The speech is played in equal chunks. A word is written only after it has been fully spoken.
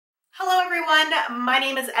Hello everyone, my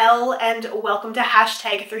name is Elle and welcome to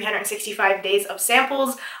hashtag 365 days of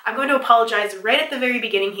samples. I'm going to apologize right at the very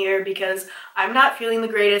beginning here because I'm not feeling the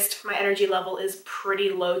greatest. My energy level is pretty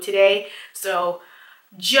low today, so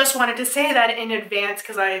just wanted to say that in advance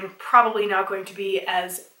because I'm probably not going to be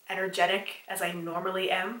as energetic as I normally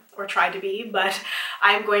am or try to be, but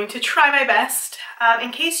I'm going to try my best. In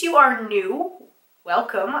case you are new,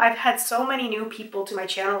 welcome. I've had so many new people to my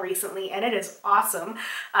channel recently and it is awesome.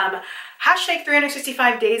 Hashtag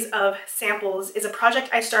 365 days of samples is a project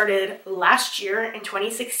I started last year in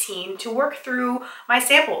 2016 to work through my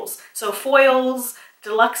samples. So foils,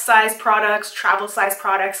 deluxe size products, travel size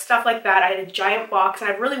products, stuff like that. I had a giant box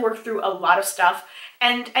and I've really worked through a lot of stuff.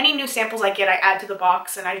 And any new samples I get, I add to the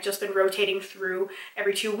box, and I've just been rotating through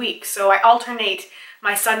every 2 weeks. So I alternate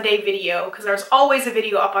my Sunday video, because there's always a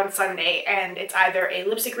video up on Sunday, and it's either a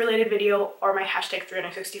lipstick related video or my hashtag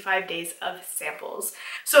 365 days of samples.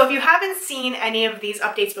 So if you haven't seen any of these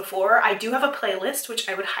updates before, I do have a playlist, which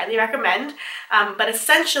I would highly recommend. But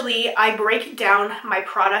essentially, I break down my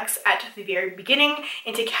products at the very beginning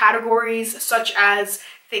into categories such as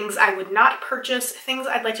things I would not purchase, things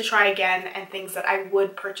I'd like to try again, and things that I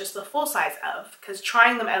would purchase the full size of, because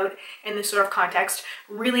trying them out in this sort of context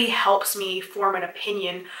really helps me form an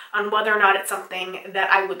opinion on whether or not it's something that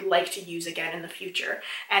I would like to use again in the future.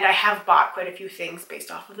 And I have bought quite a few things based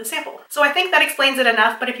off of the sample. So I think that explains it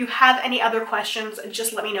enough, but if you have any other questions,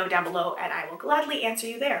 just let me know down below and I will gladly answer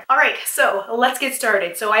you there. All right, so let's get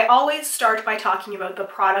started. So I always start by talking about the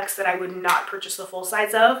products that I would not purchase the full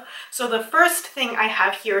size of. So the first thing I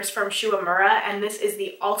have here is from Shuamura, and this is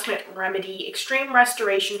the Ultimate Remedy Extreme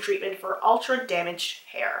Restoration Treatment for Ultra Damaged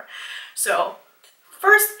Hair. So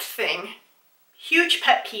first thing, huge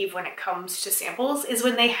pet peeve when it comes to samples is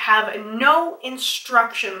when they have no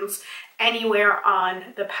instructions anywhere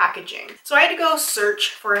on the packaging. So I had to go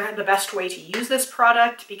search for the best way to use this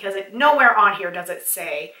product because nowhere on here does it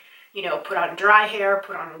say, you know, put on dry hair,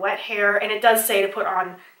 put on wet hair, and it does say to put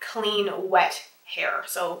on clean, wet hair.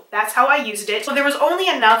 So that's how I used it. So there was only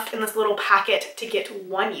enough in this little packet to get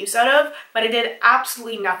one use out of, but it did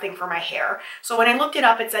absolutely nothing for my hair. So when I looked it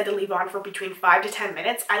up, it said to leave on for between 5 to 10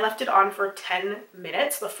 minutes. I left it on for 10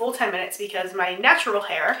 minutes, the full 10 minutes, because my natural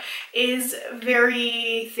hair is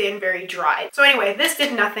very thin, very dry. So anyway, this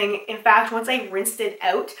did nothing. In fact, once I rinsed it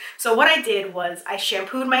out, so what I did was I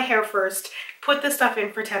shampooed my hair first, put the stuff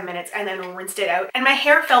in for 10 minutes, and then rinsed it out. And my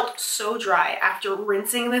hair felt so dry after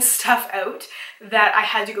rinsing this stuff out that I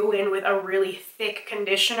had to go in with a really thick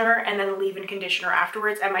conditioner and then leave-in conditioner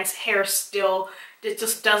afterwards, and my hair still, it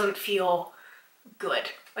just doesn't feel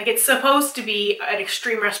good. Like, it's supposed to be an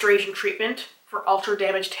extreme restoration treatment for ultra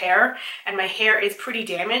damaged hair, and my hair is pretty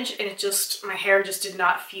damaged, and my hair just did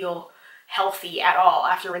not feel healthy at all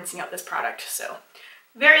after rinsing out this product. So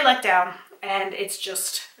very let down, and it's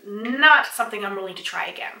just not something I'm willing to try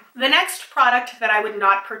again. The next product that I would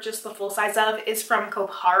not purchase the full size of is from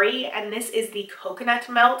Kopari, and this is the Coconut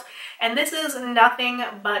Melt, and this is nothing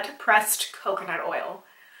but pressed coconut oil.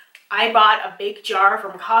 I bought a big jar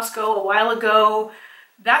from Costco a while ago.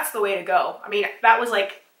 That's the way to go. I mean, that was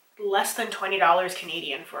like less than $20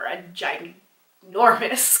 Canadian for a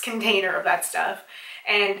ginormous container of that stuff,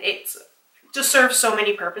 and it's just serves so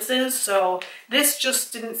many purposes, so this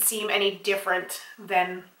just didn't seem any different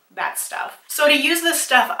than that stuff. So to use this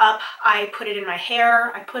stuff up, I put it in my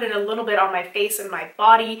hair, I put it a little bit on my face and my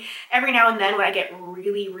body. Every now and then when I get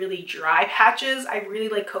really, really dry patches, I really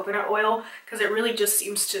like coconut oil because it really just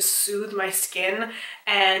seems to soothe my skin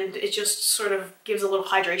and it just sort of gives a little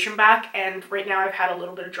hydration back. And right now I've had a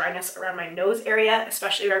little bit of dryness around my nose area,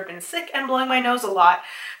 especially where I've been sick and blowing my nose a lot.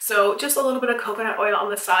 So just a little bit of coconut oil on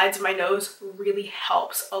the sides of my nose really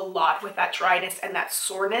helps a lot with that dryness and that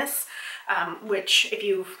soreness. Which if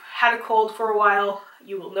you've had a cold for a while,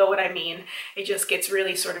 you will know what I mean. It just gets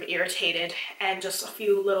really sort of irritated and just a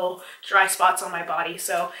few little dry spots on my body.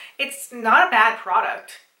 So it's not a bad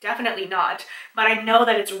product, definitely not. But I know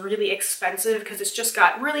that it's really expensive because it's just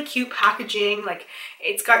got really cute packaging, like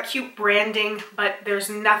it's got cute branding, but there's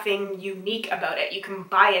nothing unique about it. You can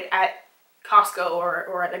buy it at Costco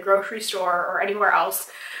or at the grocery store or anywhere else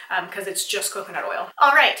because it's just coconut oil.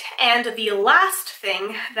 All right, and the last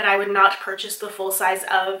thing that I would not purchase the full size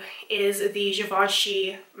of is the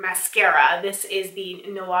Givenchy mascara. This is the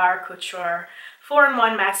Noir Couture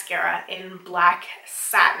 4-in-1 mascara in black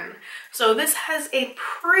satin. So this has a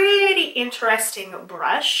pretty interesting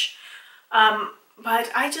brush,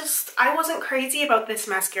 but I wasn't crazy about this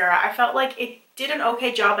mascara. I felt like it did an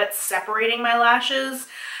okay job at separating my lashes,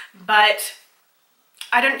 but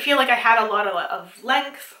I didn't feel like I had a lot of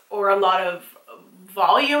length or a lot of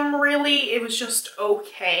volume really. It was just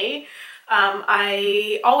okay.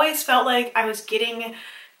 I always felt like I was getting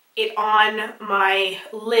it on my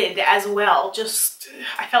lid as well. Just,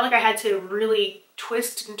 I felt like I had to really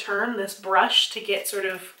twist and turn this brush to get sort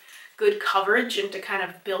of good coverage and to kind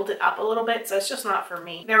of build it up a little bit, so it's just not for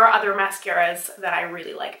me. There are other mascaras that I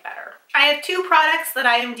really like better. I have two products that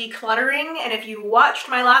I am decluttering, and if you watched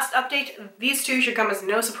my last update, these two should come as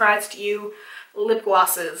no surprise to you. Lip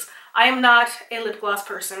glosses. I am not a lip gloss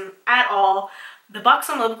person at all. The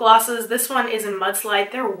Buxom lip glosses, this one is in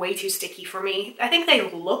Mudslide. They're way too sticky for me. I think they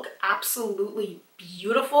look absolutely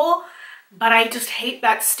beautiful, but I just hate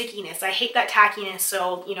that stickiness. I hate that tackiness,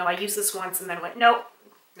 so, you know, I used this once and then went, nope,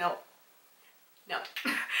 nope, no.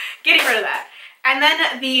 Getting rid of that. And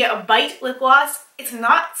then the Bite lip gloss, it's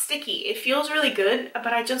not sticky. It feels really good, but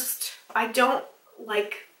I don't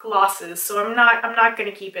like glosses, so I'm not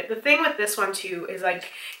gonna keep it. The thing with this one too is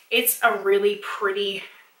like, it's a really pretty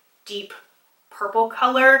deep purple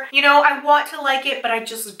color. You know, I want to like it, but I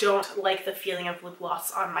just don't like the feeling of lip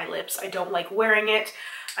gloss on my lips. I don't like wearing it.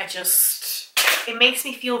 It makes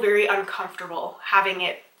me feel very uncomfortable having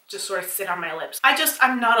it just sort of sit on my lips.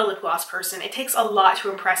 I'm not a lip gloss person. It takes a lot to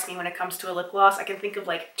impress me when it comes to a lip gloss. I can think of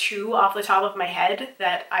like two off the top of my head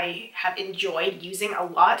that I have enjoyed using a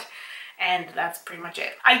lot, and that's pretty much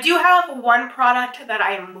it. I do have one product that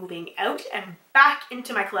I am moving out and back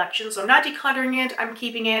into my collection, so I'm not decluttering it, I'm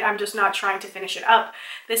keeping it, I'm just not trying to finish it up.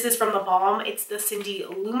 This is from the Balm. It's the Cindy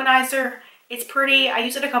Luminizer. It's pretty. I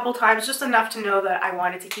used it a couple times, just enough to know that I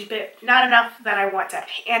wanted to keep it, not enough that I want to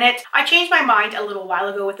pan it. I changed my mind a little while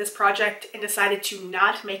ago with this project and decided to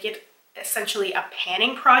not make it essentially a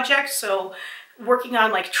panning project. So working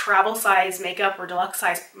on like travel size makeup or deluxe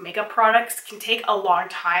size makeup products can take a long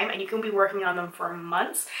time, and you can be working on them for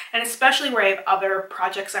months. And especially where I have other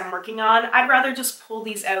projects I'm working on, I'd rather just pull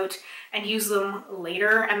these out and use them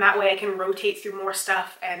later, and that way I can rotate through more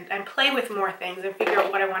stuff and play with more things and figure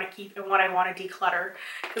out what I want to keep and what I want to declutter,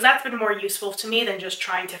 because that's been more useful to me than just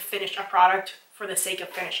trying to finish a product for the sake of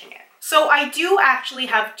finishing it. So I do actually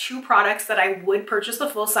have two products that I would purchase the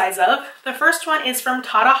full size of. The first one is from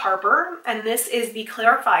Tata Harper, and this is the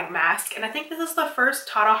clarifying mask, and I think this is the first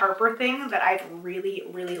Tata Harper thing that I've really,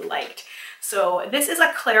 really liked. So this is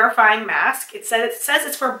a clarifying mask. It says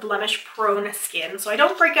it's for blemish prone skin, so I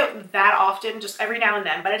don't break out that often, just every now and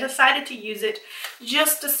then, but I decided to use it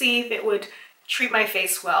just to see if it would treat my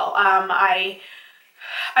face well. I've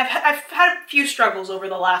had a few struggles over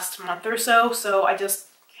the last month or so, so I just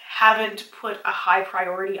haven't put a high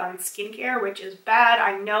priority on skincare, which is bad,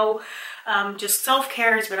 I know. Just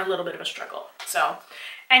self-care has been a little bit of a struggle. So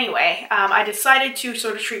anyway, I decided to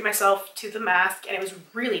sort of treat myself to the mask, and it was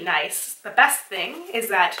really nice. The best thing is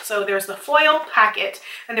that, so there's the foil packet,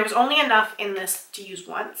 and there was only enough in this to use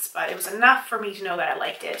once, but it was enough for me to know that I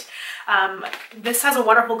liked it. This has a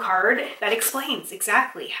wonderful card that explains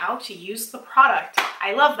exactly how to use the product.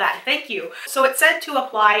 I love that, thank you. So it said to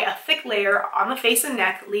apply a thick layer on the face and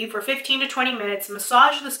neck, leave for 15 to 20 minutes,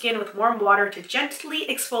 massage the skin with warm water to gently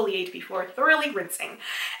exfoliate before thoroughly rinsing.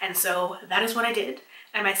 And so that is what I did,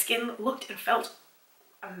 and my skin looked and felt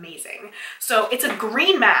amazing. So it's a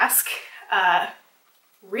green mask,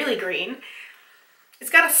 really green. It's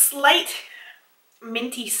got a slight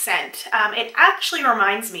minty scent. It actually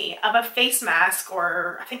reminds me of a face mask,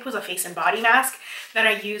 or I think it was a face and body mask that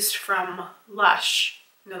I used from Lush.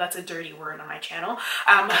 No, that's a dirty word on my channel,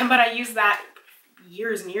 but I used that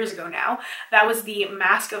years and years ago now. That was the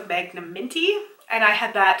Mask of Magnum-Minty, and I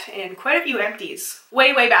had that in quite a few empties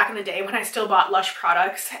way back in the day when I still bought Lush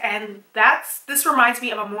products, and this reminds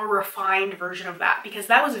me of a more refined version of that, because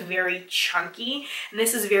that was very chunky and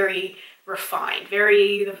this is very refined,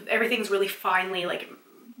 everything's really finely like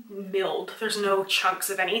milled. There's no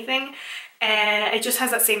chunks of anything, and it just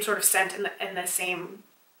has that same sort of scent and the same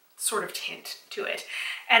sort of tint to it.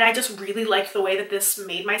 And I just really liked the way that this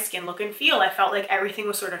made my skin look and feel. I felt like everything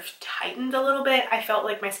was sort of tightened a little bit. I felt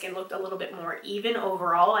like my skin looked a little bit more even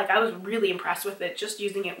overall. Like, I was really impressed with it just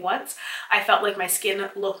using it once. I felt like my skin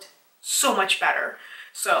looked so much better.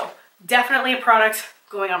 So definitely a product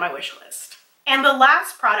going on my wish list. And the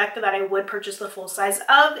last product that I would purchase the full size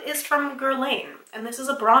of is from Guerlain, and this is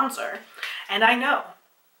a bronzer. And I know,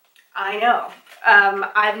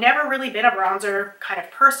 I've never really been a bronzer kind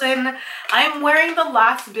of person. I'm wearing the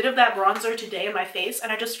last bit of that bronzer today on my face,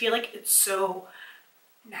 and I just feel like it's so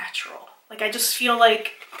natural. Like, I just feel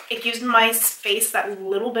like it gives my face that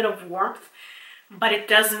little bit of warmth, but it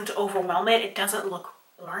doesn't overwhelm it. It doesn't look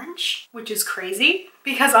orange, which is crazy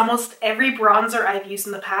because almost every bronzer I've used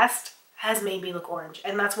in the past has made me look orange,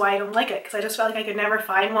 and that's why I don't like it, because I just felt like I could never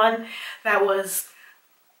find one that was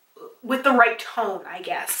with the right tone, I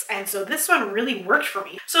guess. And so this one really worked for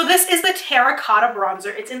me. So this is the Terracotta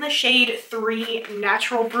Bronzer. It's in the shade 3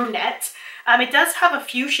 Natural Brunette. It does have a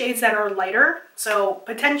few shades that are lighter, so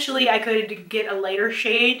potentially I could get a lighter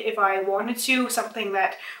shade if I wanted to, something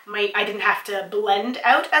that I didn't have to blend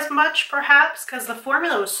out as much perhaps, because the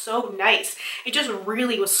formula was so nice. It just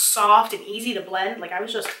really was soft and easy to blend. Like, I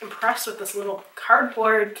was just impressed with this little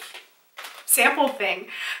cardboard sample thing.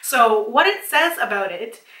 So what it says about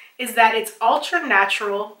it is that it's ultra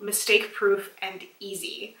natural, mistake proof, and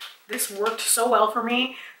easy. This worked so well for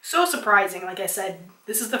me. So surprising. Like I said,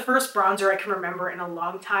 this is the first bronzer I can remember in a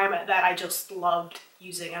long time that I just loved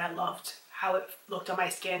using, and I loved how it looked on my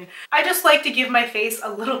skin. I just like to give my face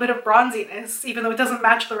a little bit of bronziness, even though it doesn't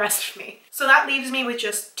match the rest of me. So that leaves me with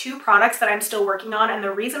just 2 products that I'm still working on, and the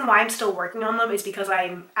reason why I'm still working on them is because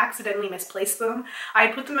I accidentally misplaced them. I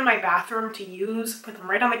put them in my bathroom to use, put them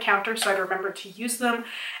right on the counter so I'd remember to use them,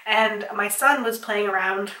 and my son was playing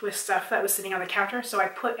around with stuff that was sitting on the counter, so I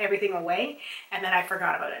put everything away and then I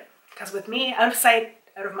forgot about it. Because with me, out of sight,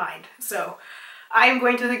 out of mind. So I'm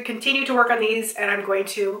going to continue to work on these, and I'm going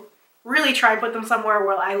to really try and put them somewhere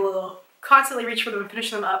where I will constantly reach for them and finish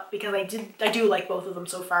them up, because I do like both of them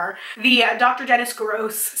so far. The Dr. Dennis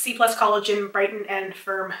Gross C+ Collagen Brighten and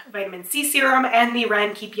Firm Vitamin C Serum, and the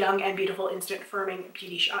Ren Keep Young and Beautiful Instant Firming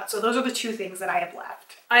Beauty Shot. So those are the 2 things that I have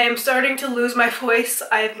left. I am starting to lose my voice.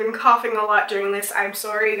 I've been coughing a lot during this. I'm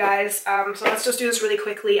sorry, guys. So let's just do this really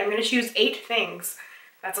quickly. I'm going to choose 8 things.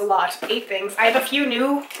 That's a lot. 8 things. I have a few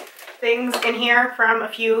new things in here from a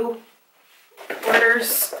few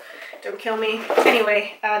orders. Don't kill me.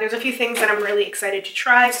 Anyway, there's a few things that I'm really excited to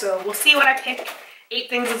try, so we'll see what I pick. 8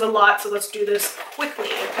 things is a lot, so let's do this quickly.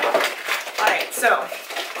 Alright, so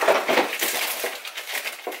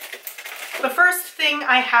the first thing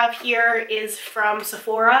I have here is from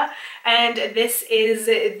Sephora, and this is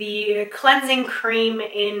the Cleansing Cream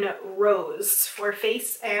in Rose for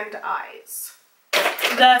face and eyes.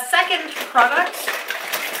 The second product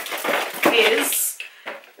is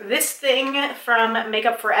this thing from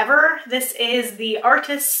Makeup Forever. This is the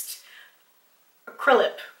Artist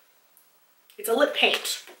Acrylip. It's a lip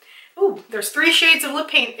paint. Ooh, there's 3 shades of lip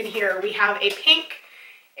paint in here. We have a pink,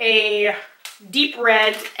 a deep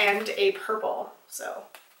red, and a purple. So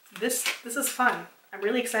this is fun. I'm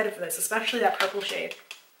really excited for this, especially that purple shade.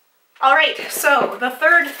 All right, so the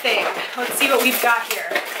third thing. Let's see what we've got here.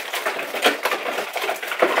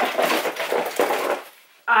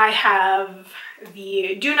 I have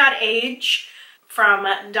the Do Not Age from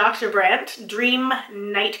Dr. Brandt Dream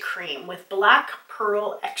Night Cream with Black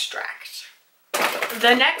Pearl Extract.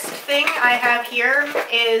 The next thing I have here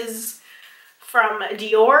is from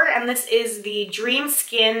Dior, and this is the Dream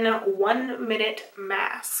Skin 1 Minute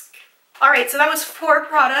Mask. Alright, so that was 4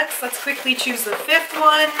 products. Let's quickly choose the 5th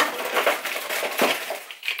one.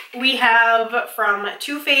 We have from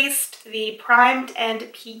Too Faced the Primed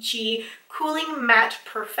and Peachy Cooling Matte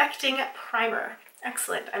Perfecting Primer.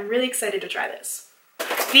 Excellent. I'm really excited to try this.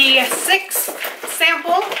 The 6th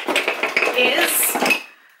sample is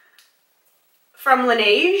from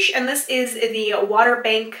Laneige, and this is the Water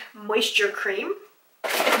Bank Moisture Cream.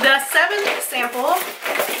 The 7th sample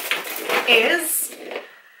is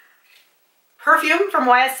perfume from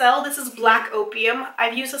YSL. This is Black Opium.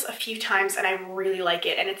 I've used this a few times and I really like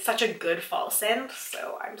it, and it's such a good fall scent,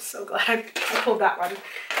 so I'm so glad I pulled that one.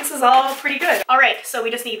 This is all pretty good. All right, so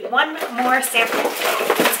we just need 1 more sample.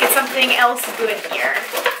 Let's get something else good here.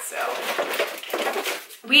 So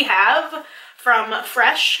we have from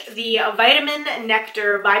Fresh the Vitamin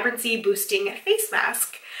Nectar Vibrancy Boosting Face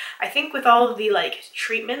Mask. I think with all of the like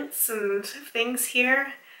treatments and things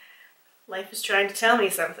here, life is trying to tell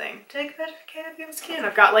me something. Take better care of your skin.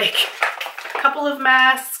 I've got like a couple of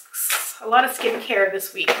masks, a lot of skincare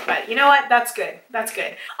this week, but you know what? That's good. That's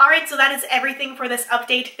good. All right, so that is everything for this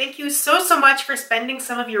update. Thank you so much for spending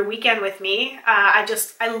some of your weekend with me.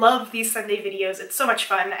 I love these Sunday videos. It's so much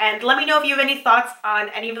fun. And let me know if you have any thoughts on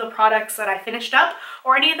any of the products that I finished up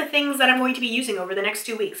or any of the things that I'm going to be using over the next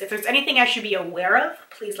 2 weeks. If there's anything I should be aware of,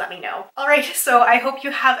 please let me know. All right, so I hope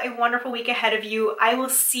you have a wonderful week ahead of you. I will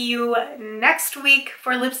see you next week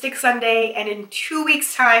for Lipstick Sunday and in 2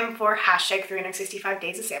 weeks time for #365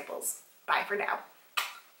 Days of Samples. Bye for now.